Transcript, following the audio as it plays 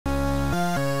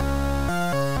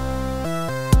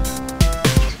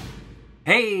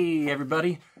Hey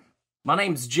everybody, my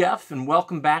name's Jeff and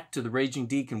welcome back to the Raging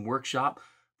Deacon Workshop.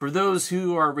 For those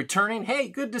who are returning, hey,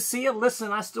 good to see you.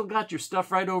 Listen, I still got your stuff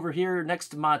right over here next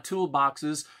to my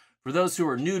toolboxes. For those who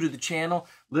are new to the channel,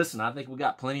 listen, I think we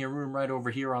got plenty of room right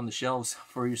over here on the shelves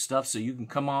for your stuff, so you can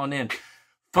come on in.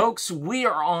 Folks, we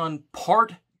are on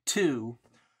part 2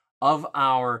 of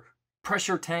our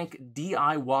pressure tank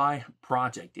DIY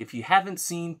project. If you haven't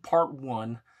seen part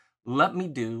 1, let me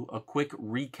do a quick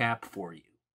recap for you.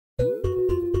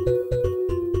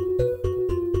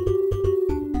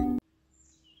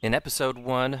 In episode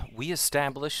 1, we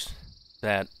established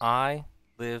that I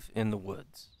live in the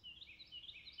woods.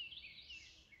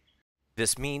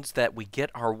 This means that we get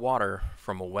our water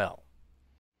from a well.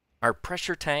 Our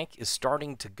pressure tank is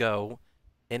starting to go,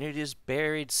 and it is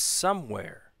buried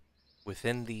somewhere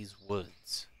within these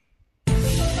woods.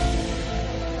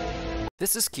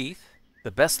 This is Keith, the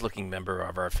best looking member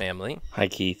of our family. Hi,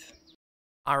 Keith.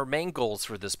 Our main goals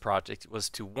for this project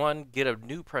was to, 1, get a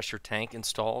new pressure tank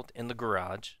installed in the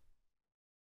garage,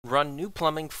 run new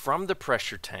plumbing from the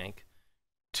pressure tank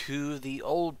to the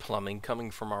old plumbing coming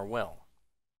from our well.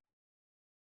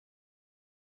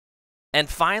 And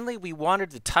finally, we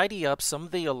wanted to tidy up some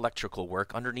of the electrical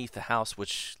work underneath the house,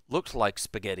 which looked like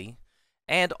spaghetti,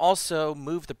 and also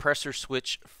move the pressure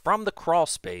switch from the crawl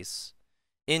space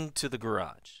into the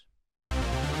garage.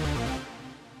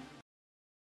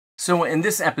 So in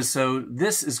this episode,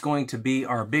 this is going to be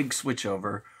our big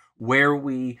switchover where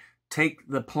we take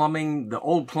the plumbing, the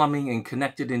old plumbing, and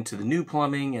connect it into the new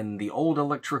plumbing and the old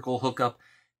electrical hookup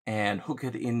and hook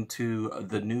it into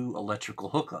the new electrical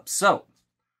hookup. So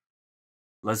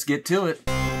let's get to it.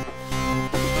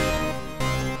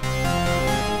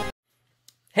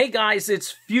 Hey guys,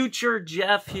 it's future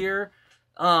Jeff here.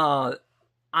 I'm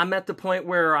at the point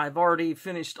where I've already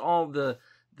finished all the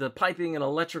piping and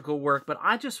electrical work, but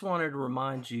I just wanted to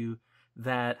remind you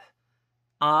that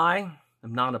I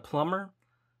am not a plumber.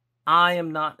 I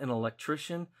am not an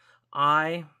electrician.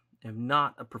 I am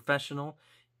not a professional.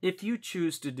 If you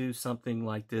choose to do something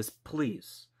like this,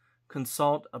 please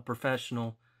consult a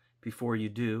professional before you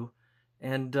do.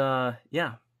 And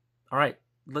yeah, all right,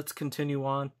 let's continue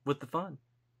on with the fun.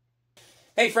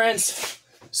 Hey friends,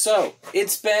 so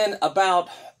it's been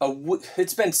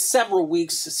several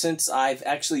weeks since I've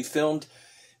actually filmed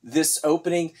this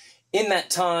opening. In that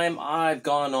time, I've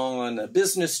gone on a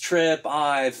business trip,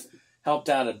 I've helped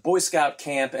out at Boy Scout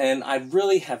camp, and I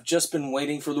really have just been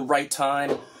waiting for the right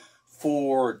time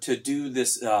to do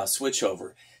this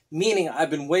switchover. Meaning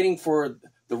I've been waiting for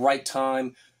the right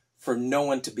time for no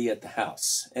one to be at the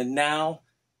house. And now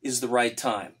is the right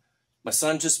time. My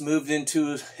son just moved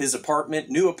into his apartment,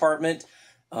 new apartment.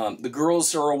 The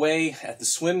girls are away at the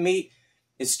swim meet.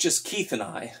 It's just Keith and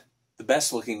I, the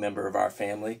best looking member of our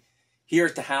family, here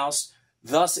at the house.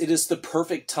 Thus, it is the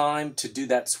perfect time to do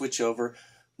that switchover.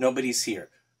 Nobody's here.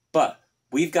 But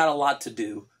we've got a lot to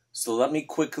do, so let me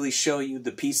quickly show you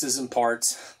the pieces and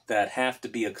parts that have to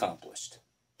be accomplished.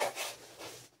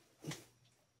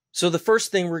 So the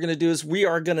first thing we're going to do is we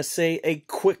are going to say a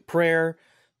quick prayer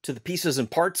to the pieces and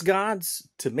parts gods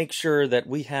to make sure that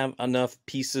we have enough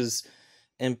pieces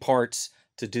and parts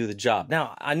to do the job.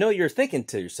 Now, I know you're thinking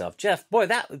to yourself, Jeff, boy,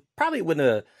 this probably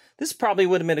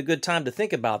would have been a good time to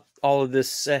think about all of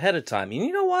this ahead of time. And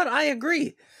you know what? I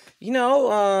agree. You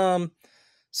know,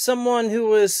 someone who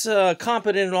was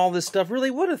competent in all this stuff really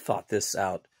would have thought this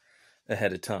out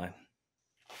ahead of time.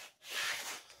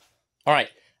 All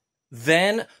right.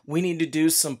 Then we need to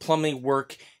do some plumbing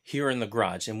work here in the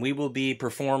garage, and we will be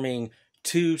performing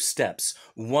 2 steps.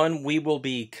 1, we will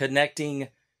be connecting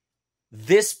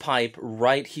this pipe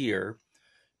right here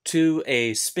to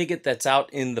a spigot that's out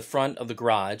in the front of the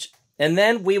garage, and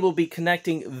then we will be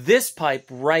connecting this pipe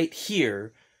right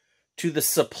here to the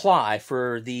supply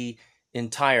for the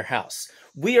entire house.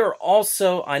 We are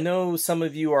also, I know some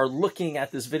of you are looking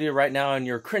at this video right now and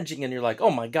you're cringing and you're like,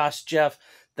 oh my gosh, Jeff,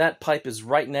 that pipe is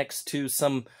right next to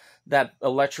that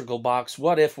electrical box.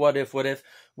 What if?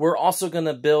 We're also going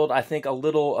to build, I think, a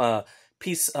little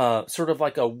piece, sort of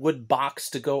like a wood box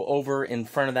to go over in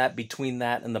front of that, between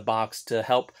that and the box, to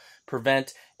help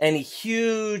prevent any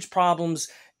huge problems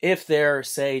if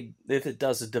it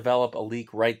does develop a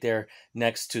leak right there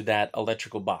next to that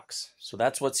electrical box. So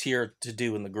that's what's here to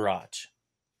do in the garage.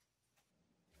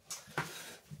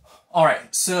 All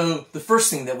right, so the first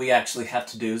thing that we actually have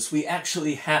to do is we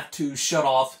actually have to shut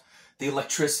off the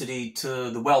electricity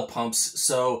to the well pumps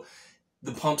so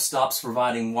the pump stops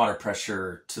providing water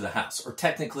pressure to the house, or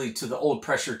technically to the old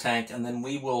pressure tank, and then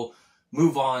we will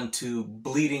move on to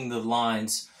bleeding the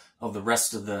lines of the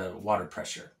rest of the water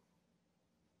pressure.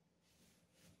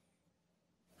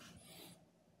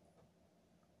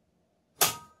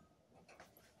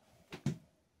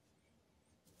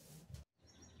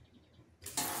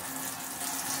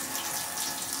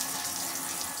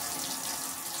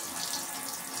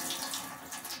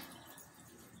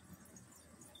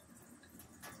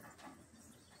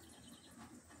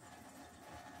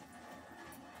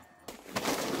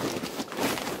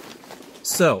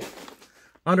 So,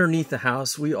 underneath the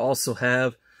house, we also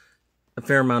have a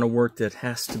fair amount of work that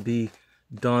has to be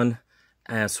done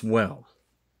as well.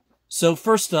 So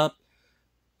first up,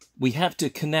 we have to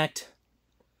connect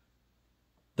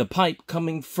the pipe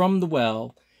coming from the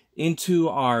well into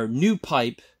our new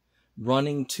pipe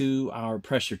running to our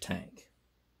pressure tank.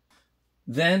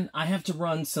 Then I have to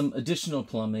run some additional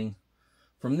plumbing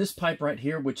from this pipe right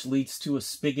here, which leads to a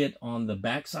spigot on the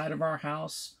back side of our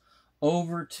house,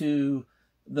 over to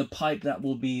the pipe that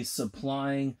will be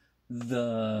supplying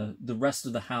the rest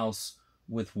of the house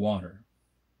with water.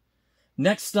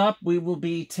 Next up, we will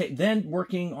be then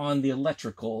working on the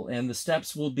electrical, and the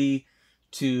steps will be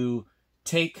to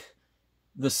take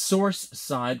the source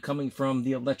side coming from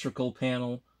the electrical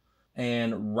panel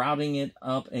and routing it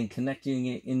up and connecting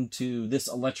it into this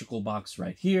electrical box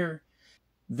right here.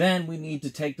 Then we need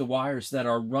to take the wires that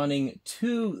are running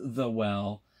to the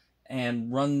well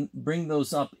and bring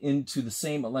those up into the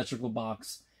same electrical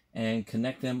box and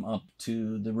connect them up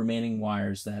to the remaining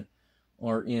wires that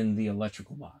are in the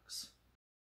electrical box.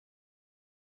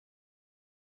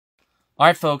 All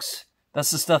right, folks,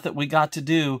 that's the stuff that we got to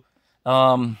do.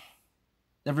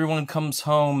 Everyone comes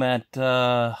home at,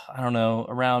 I don't know,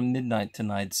 around midnight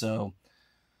tonight, so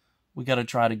we got to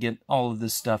try to get all of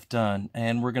this stuff done.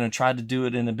 And we're going to try to do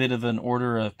it in a bit of an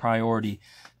order of priority.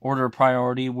 Order of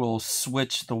priority, we'll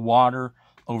switch the water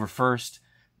over first,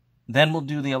 then we'll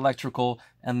do the electrical,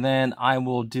 and then I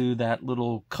will do that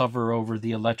little cover over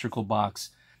the electrical box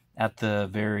at the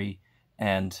very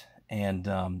end, and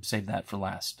save that for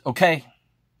last. Okay,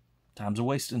 time's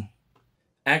a-wasting.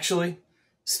 Actually,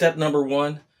 step number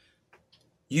 1,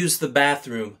 use the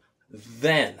bathroom,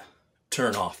 then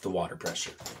turn off the water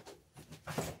pressure.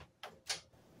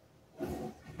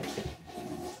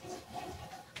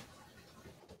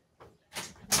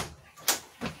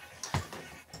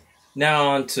 Now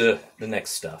on to the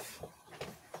next stuff.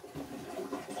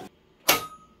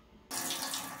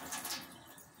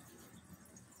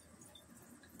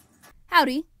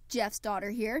 Howdy, Jeff's daughter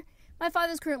here. My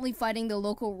father's currently fighting the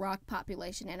local rock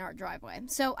population in our driveway,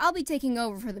 so I'll be taking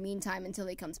over for the meantime until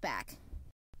he comes back.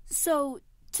 So,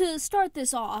 to start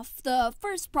this off, the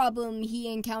first problem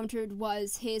he encountered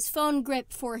was his phone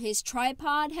grip for his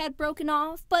tripod had broken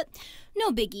off, but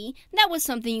no biggie. That was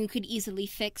something you could easily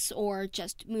fix or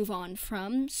just move on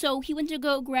from. So he went to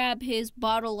go grab his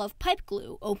bottle of pipe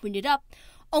glue, opened it up,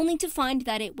 only to find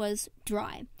that it was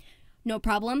dry. No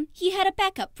problem, he had a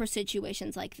backup for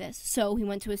situations like this. So he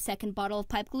went to his second bottle of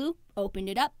pipe glue, opened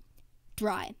it up,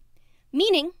 dry.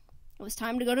 Meaning, it was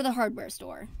time to go to the hardware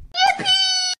store.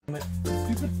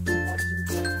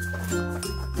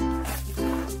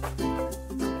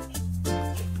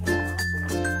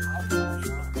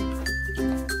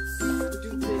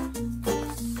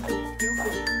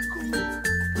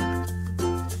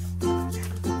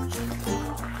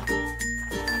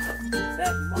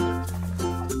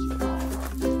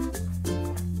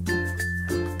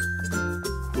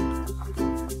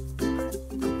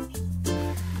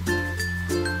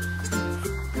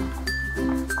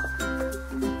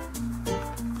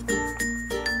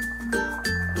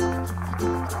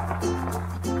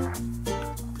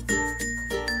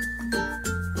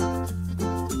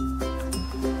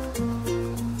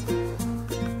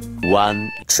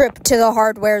 One Trip to the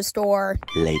hardware store.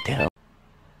 later.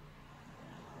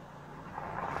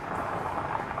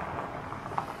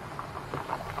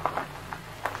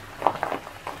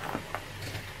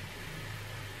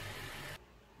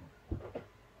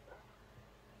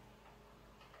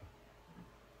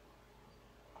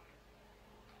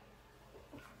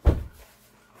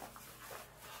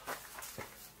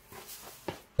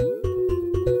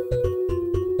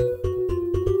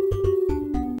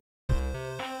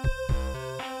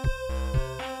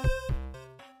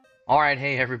 Alright,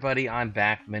 hey everybody, I'm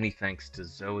back. Many thanks to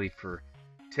Zoe for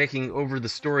taking over the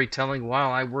storytelling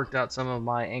while I worked out some of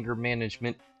my anger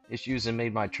management issues and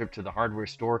made my trip to the hardware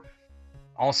store.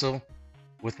 Also,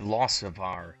 with the loss of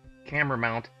our camera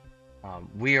mount,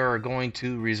 we are going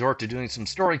to resort to doing some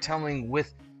storytelling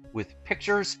with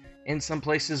pictures in some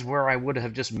places where I would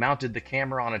have just mounted the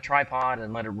camera on a tripod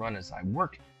and let it run as I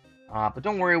work. But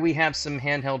don't worry, we have some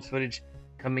handheld footage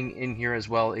coming in here as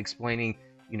well, explaining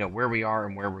where we are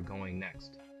and where we're going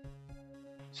next.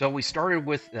 So we started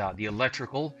with the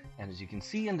electrical, and as you can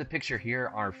see in the picture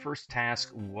here, our first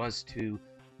task was to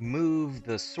move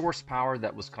the source power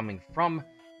that was coming from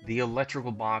the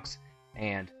electrical box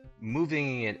and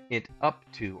moving it up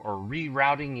to, or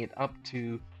rerouting it up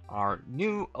to, our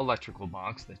new electrical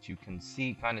box that you can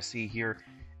kind of see here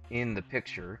in the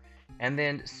picture. And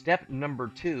then step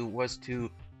number 2 was to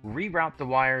reroute the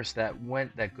wires that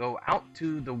go out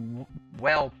to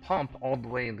well pump all the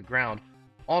way in the ground,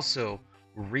 also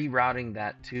rerouting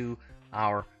that to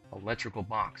our electrical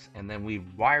box. And then we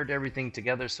wired everything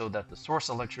together so that the source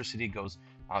electricity goes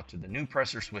out to the new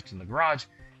pressure switch in the garage,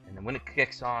 and then when it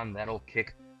kicks on, that'll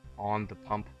kick on the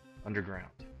pump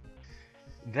underground.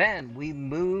 Then we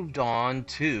moved on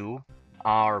to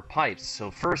our pipes.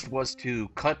 So first was to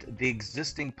cut the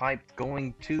existing pipe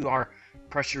going to our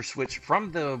pressure switch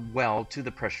from the well to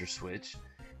the pressure switch,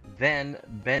 then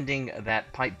bending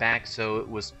that pipe back so it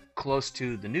was close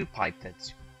to the new pipe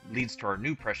that leads to our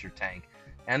new pressure tank.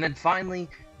 And then finally,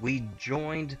 we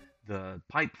joined the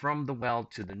pipe from the well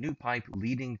to the new pipe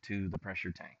leading to the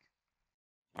pressure tank.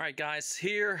 All right, guys,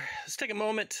 here, let's take a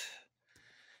moment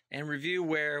and review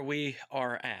where we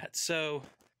are at. So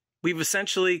we've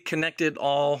essentially connected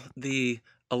all the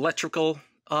electrical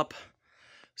up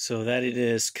so that it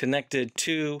is connected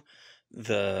to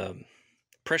the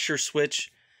pressure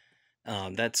switch.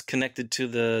 That's connected to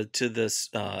this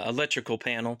electrical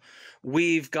panel.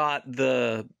 We've got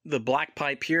the black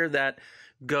pipe here that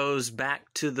goes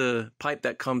back to the pipe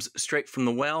that comes straight from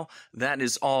the well. That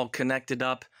is all connected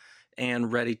up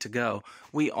and ready to go.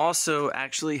 We also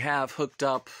actually have hooked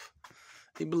up,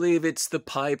 I believe it's the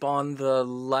pipe on the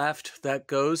left that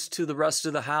goes to the rest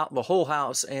of the house, the whole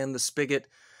house, and the spigot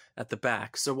at the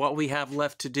back. So what we have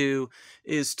left to do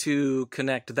is to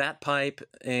connect that pipe,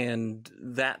 and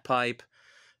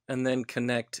then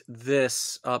connect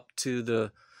this up to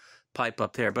the pipe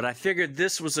up there. But I figured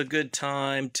this was a good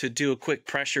time to do a quick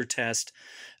pressure test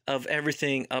of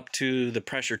everything up to the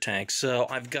pressure tank. So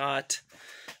I've got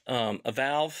a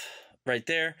valve right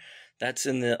there. That's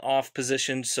in the off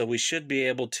position, so we should be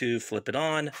able to flip it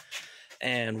on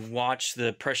and watch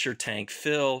the pressure tank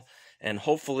fill, and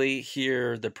hopefully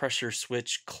hear the pressure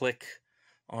switch click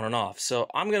on and off. So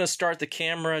I'm going to start the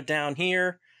camera down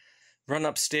here, run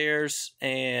upstairs,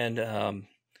 and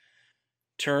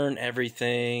turn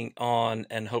everything on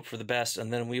and hope for the best,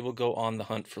 and then we will go on the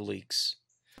hunt for leaks.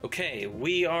 Okay,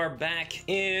 we are back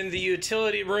in the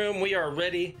utility room. We are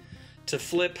ready to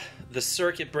flip the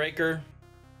circuit breaker,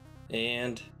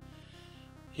 and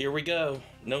here we go.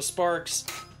 No sparks.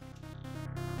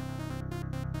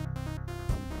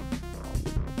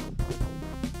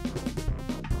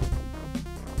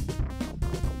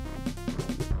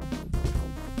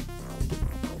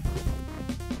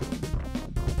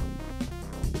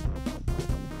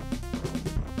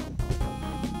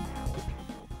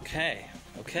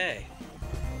 Okay.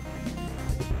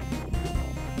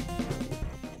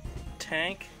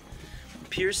 Tank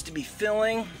appears to be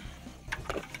filling.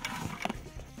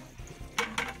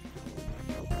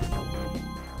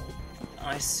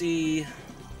 I see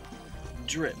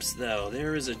drips though.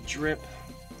 There is a drip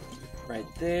right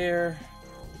there.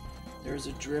 There's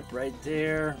a drip right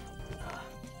there.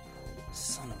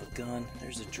 Son of a gun.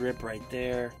 There's a drip right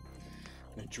there.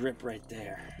 And a drip right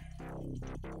there.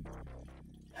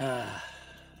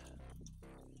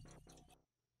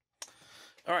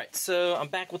 Alright, so I'm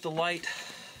back with the light.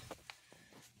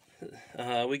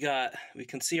 We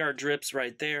can see our drips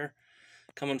right there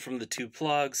coming from the two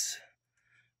plugs.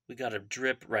 We got a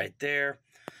drip right there.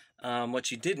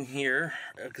 What you didn't hear,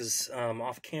 because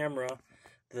off camera,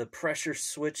 the pressure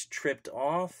switch tripped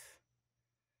off.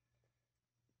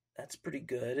 That's pretty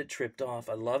good. It tripped off.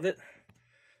 I love it.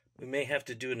 We may have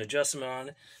to do an adjustment on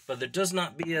it, but there does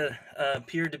not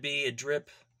appear to be a drip.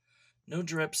 No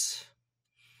drips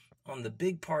on the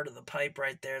big part of the pipe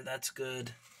right there. That's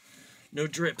good. No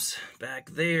drips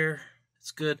back there.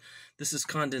 It's good. This is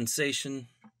condensation.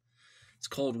 It's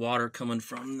cold water coming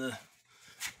from the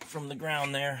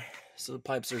ground there. So the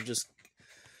pipes are just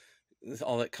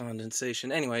all that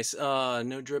condensation. Anyways,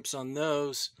 no drips on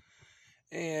those,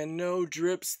 and no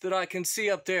drips that I can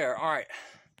see up there. All right.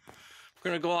 We're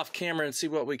going to go off camera and see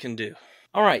what we can do.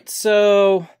 All right,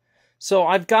 so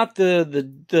I've got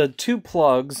the two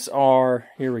plugs are,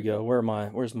 here we go.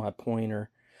 Where's my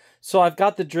pointer? So I've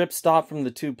got the drip stop from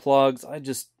the two plugs. I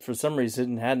just, for some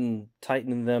reason, hadn't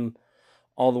tightened them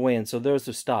all the way in. So those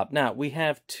are stopped. Now, we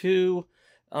have two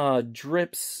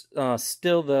drips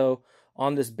still, though,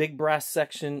 on this big brass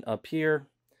section up here.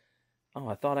 Oh,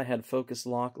 I thought I had focus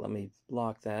lock. Let me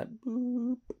lock that.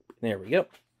 Boop. There we go.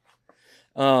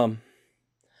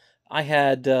 I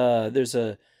had,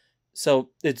 so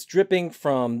it's dripping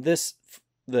from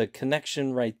the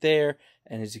connection right there,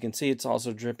 and as you can see, it's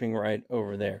also dripping right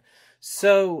over there.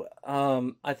 So,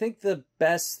 I think the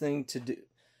best thing to do,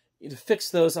 to fix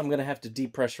those, I'm going to have to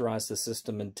depressurize the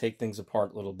system and take things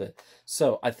apart a little bit.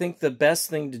 So, I think the best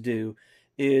thing to do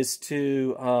is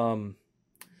to,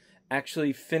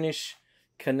 actually finish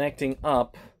connecting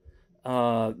up,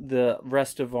 the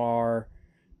rest of our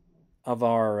of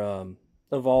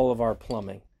all of our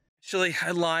plumbing. Actually,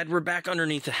 I lied. We're back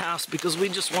underneath the house because we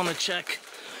just want to check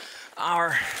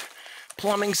our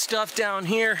plumbing stuff down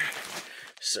here.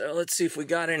 So let's see if we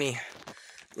got any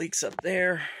leaks up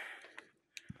there.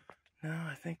 No,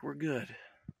 I think we're good.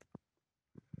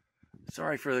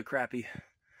 Sorry for the crappy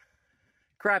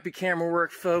camera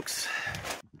work, folks.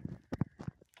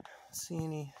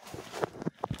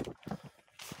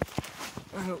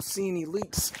 I don't see any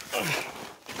leaks.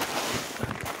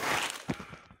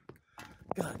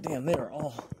 God damn, they are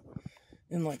all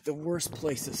in like the worst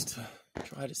places to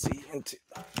try to see into.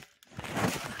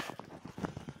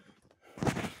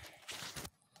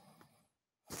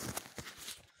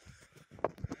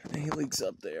 Any leaks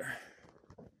up there?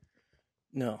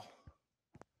 No.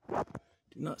 Do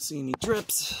not see any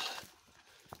drips.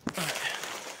 Alright,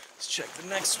 let's check the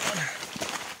next one.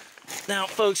 Now,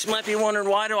 folks, you might be wondering,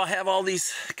 why do I have all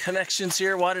these connections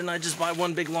here? Why didn't I just buy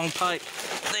one big long pipe?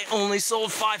 They only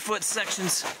sold 5-foot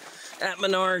sections at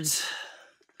Menards.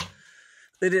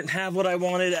 They didn't have what I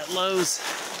wanted at Lowe's.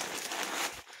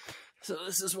 So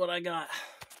this is what I got.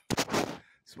 This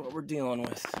is what we're dealing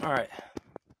with. Alright.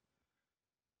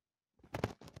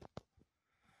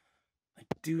 I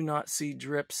do not see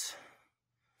drips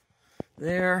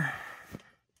there.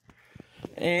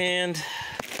 And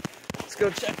let's go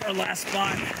check our last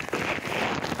spot.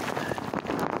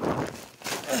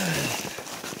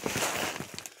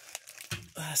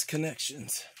 Last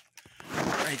connections.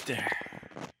 Right there.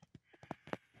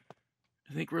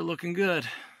 I think we're looking good.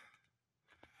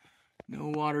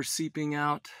 No water seeping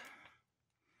out.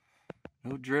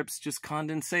 No drips, just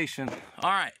condensation.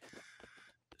 All right.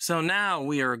 So now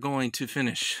we are going to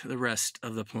finish the rest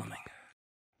of the plumbing.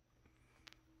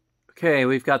 Okay,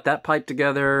 we've got that pipe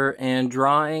together and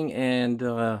drying, and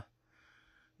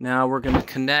now we're going to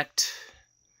connect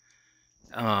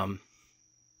that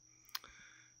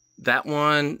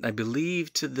one, I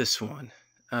believe, to this one.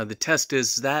 The test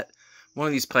is that one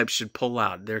of these pipes should pull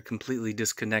out. They're completely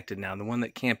disconnected now. The one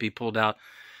that can't be pulled out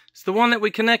is the one that we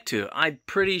connect to. I'm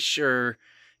pretty sure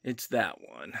it's that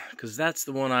one, because that's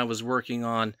the one I was working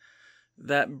on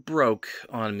that broke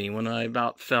on me when I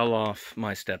about fell off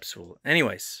my step stool.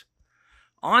 Anyways,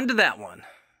 on to that one.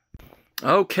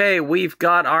 Okay, we've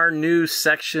got our new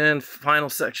section, final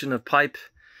section of pipe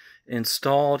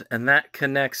installed, and that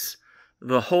connects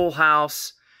the whole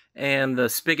house and the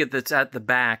spigot that's at the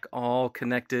back all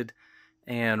connected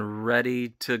and ready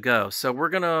to go. So we're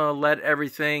gonna let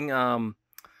everything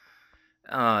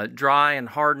dry and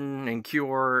harden and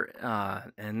cure,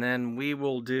 and then we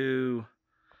will do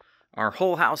our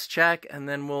whole house check, and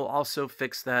then we'll also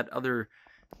fix that other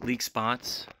leak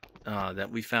spots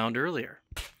that we found earlier.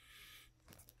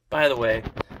 By the way,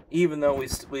 even though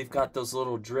we've got those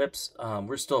little drips,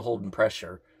 we're still holding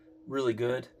pressure really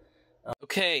good.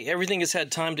 Okay, everything has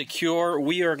had time to cure.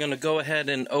 We are going to go ahead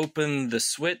and open the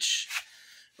switch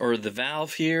or the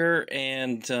valve here,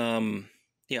 and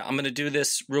yeah, I'm going to do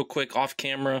this real quick off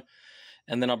camera,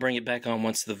 and then I'll bring it back on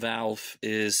once the valve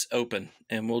is open,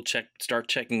 and we'll start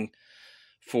checking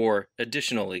for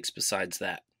additional leaks besides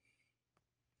that.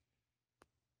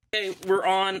 Okay, we're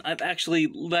on. I've actually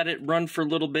let it run for a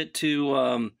little bit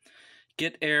to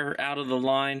get air out of the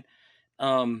line.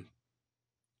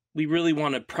 We really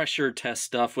want to pressure test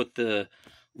stuff with the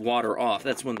water off.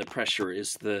 That's when the pressure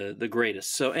is the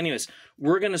greatest. So anyways,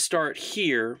 we're going to start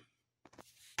here.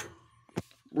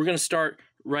 We're going to start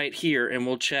right here, and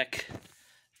we'll check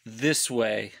this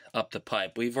way up the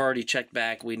pipe. We've already checked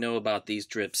back. We know about these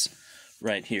drips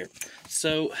right here.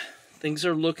 So things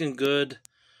are looking good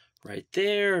right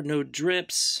there. No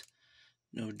drips.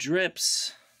 No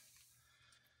drips.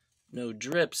 No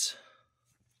drips.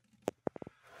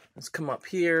 Let's come up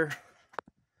here.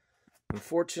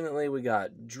 Unfortunately, we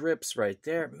got drips right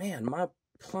there. Man, my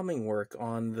plumbing work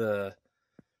on the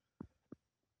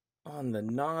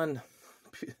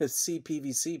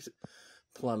non-CPVC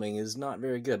plumbing is not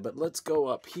very good. But let's go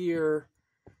up here.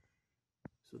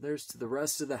 So there's to the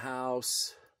rest of the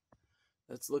house.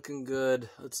 That's looking good.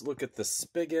 Let's look at the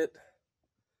spigot.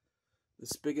 The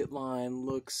spigot line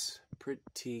looks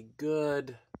pretty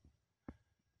good.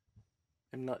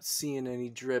 I'm not seeing any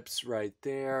drips right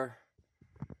there.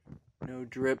 No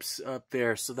drips up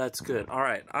there, so that's good. All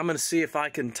right, I'm gonna see if I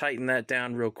can tighten that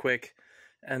down real quick,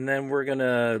 and then I'm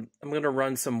gonna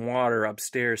run some water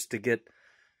upstairs to get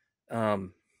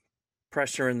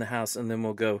pressure in the house, and then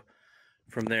we'll go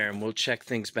from there, and we'll check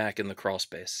things back in the crawl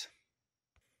space.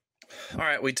 All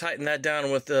right, we tightened that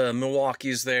down with the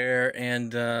Milwaukee's there,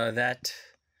 and that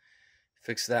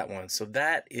fixed that one. So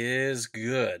that is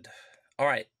good. All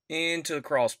right, into the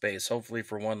crawl space, hopefully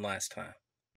for one last time.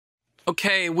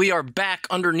 Okay, we are back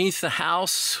underneath the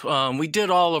house. We did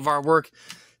all of our work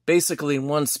basically in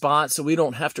one spot, so we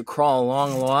don't have to crawl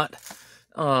along a lot.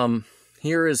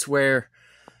 Here is where,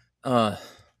 why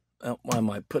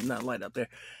am I putting that light up there?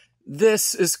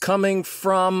 This is coming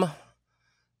from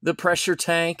the pressure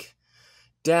tank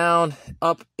down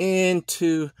up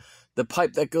into the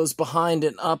pipe that goes behind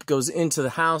it, up goes into the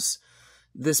house.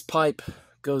 This pipe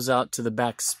goes out to the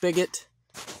back spigot.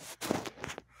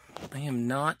 I am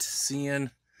not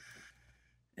seeing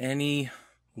any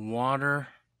water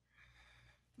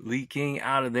leaking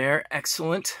out of there.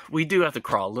 Excellent. We do have to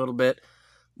crawl a little bit.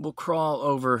 We'll crawl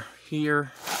over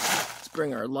here. Let's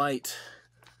bring our light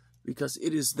because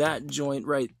it is that joint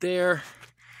right there.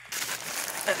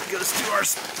 That goes to our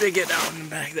spigot out in the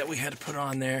back that we had to put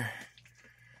on there.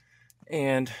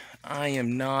 And I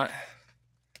am not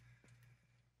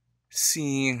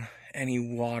seeing any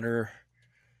water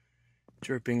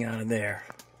dripping out of there.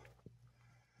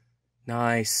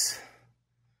 Nice.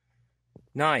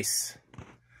 Nice.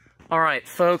 All right,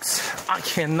 folks, I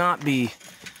cannot be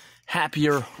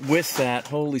happier with that.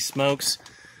 Holy smokes.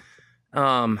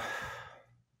 Yeah,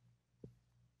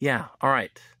 all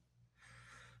right.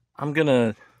 I'm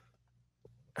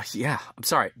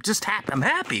sorry. I'm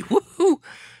happy. Woohoo!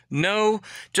 No,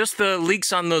 just the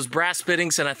leaks on those brass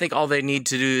fittings, and I think all they need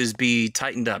to do is be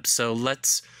tightened up. So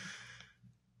let's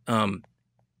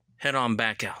head on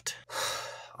back out.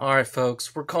 All right,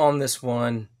 folks, we're calling this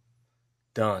one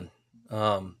done.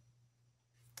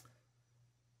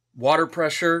 Water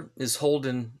pressure is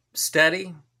holding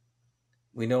steady.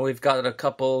 We know we've got a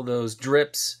couple of those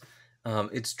drips.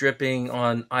 It's dripping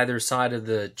on either side of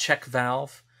the check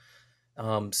valve.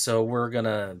 So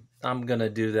I'm gonna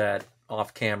do that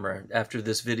off camera after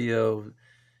this video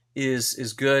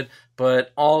is good.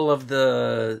 But all of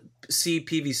the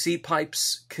CPVC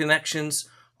pipes connections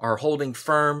are holding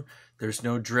firm. There's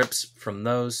no drips from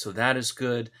those, so that is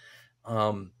good.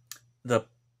 The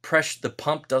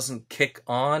pump doesn't kick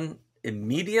on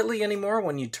immediately anymore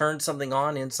when you turn something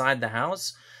on inside the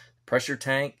house. Pressure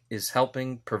tank is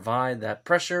helping provide that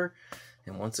pressure,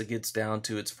 and once it gets down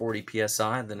to its 40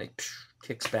 psi, then it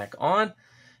kicks back on,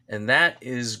 and that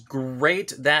is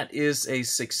great. That is a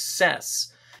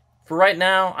success. For right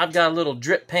now, I've got a little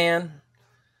drip pan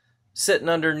sitting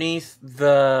underneath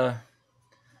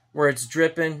where it's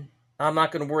dripping. I'm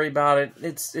not going to worry about it.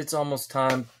 It's almost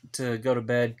time to go to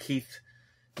bed. Keith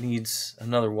needs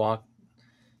another walk,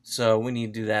 so we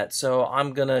need to do that. So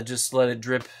I'm going to just let it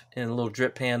drip in a little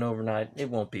drip pan overnight. It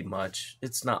won't be much.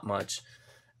 It's not much.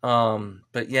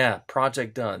 But yeah,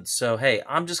 project done. So hey,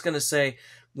 I'm just going to say,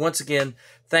 once again,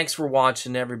 thanks for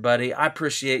watching, everybody. I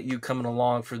appreciate you coming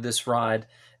along for this ride.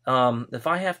 If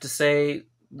I have to say,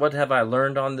 what have I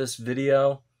learned on this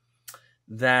video?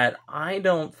 That I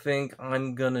don't think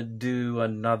I'm going to do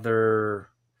another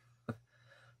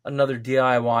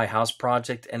DIY house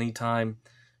project anytime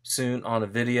soon on a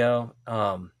video.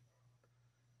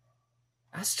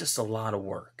 That's just a lot of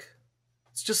work.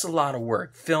 It's just a lot of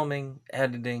work. Filming,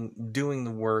 editing, doing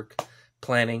the work,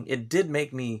 planning. It did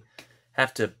make me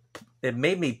it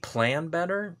made me plan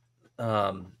better.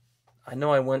 I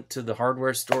know I went to the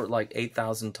hardware store like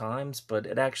 8,000 times, but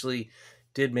it actually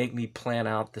did make me plan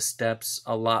out the steps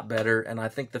a lot better. And I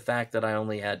think the fact that I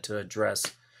only had to address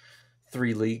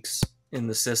 3 leaks in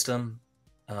the system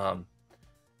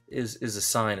is a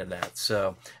sign of that.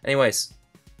 So anyways,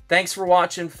 thanks for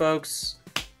watching, folks.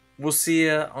 We'll see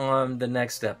you on the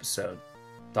next episode.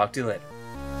 Talk to you later.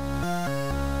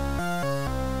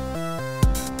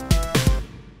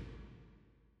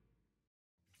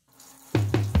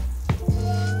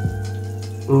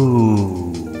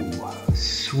 Ooh,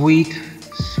 sweet,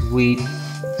 sweet,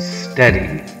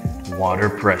 steady water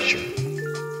pressure.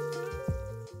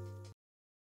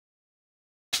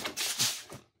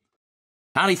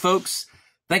 Howdy, folks.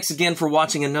 Thanks again for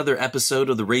watching another episode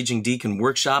of the Raging Deacon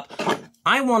Workshop.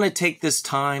 I want to take this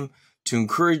time to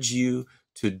encourage you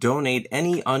to donate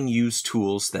any unused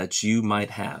tools that you might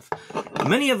have.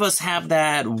 Many of us have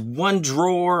that one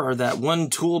drawer or that one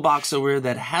toolbox over here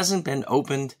that hasn't been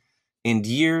opened in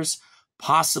years,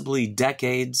 possibly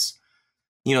decades.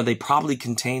 You know, they probably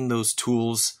contain those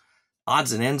tools,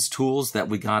 odds and ends tools that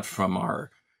we got for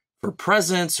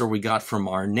presents or we got from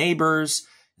our neighbors.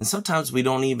 And sometimes we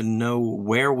don't even know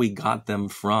where we got them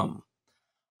from.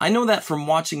 I know that from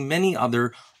watching many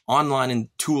other online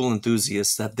tool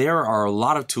enthusiasts that there are a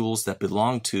lot of tools that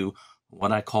belong to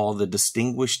what I call the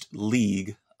distinguished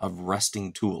league of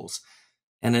resting tools.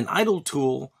 And an idle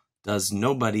tool does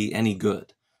nobody any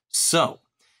good. So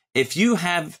if you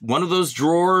have one of those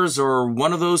drawers or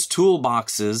one of those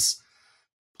toolboxes,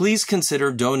 please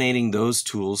consider donating those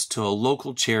tools to a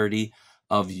local charity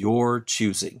of your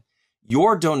choosing.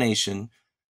 Your donation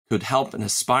could help an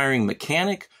aspiring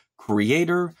mechanic,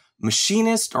 creator,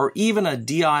 machinist, or even a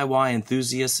DIY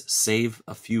enthusiast save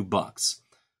a few bucks.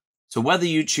 So whether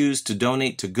you choose to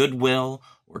donate to Goodwill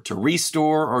or to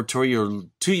Restore or to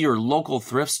your local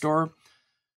thrift store,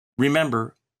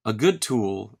 remember, a good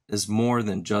tool is more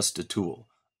than just a tool.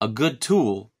 A good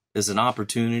tool is an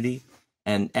opportunity,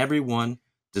 and everyone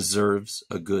deserves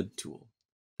a good tool.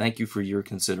 Thank you for your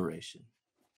consideration.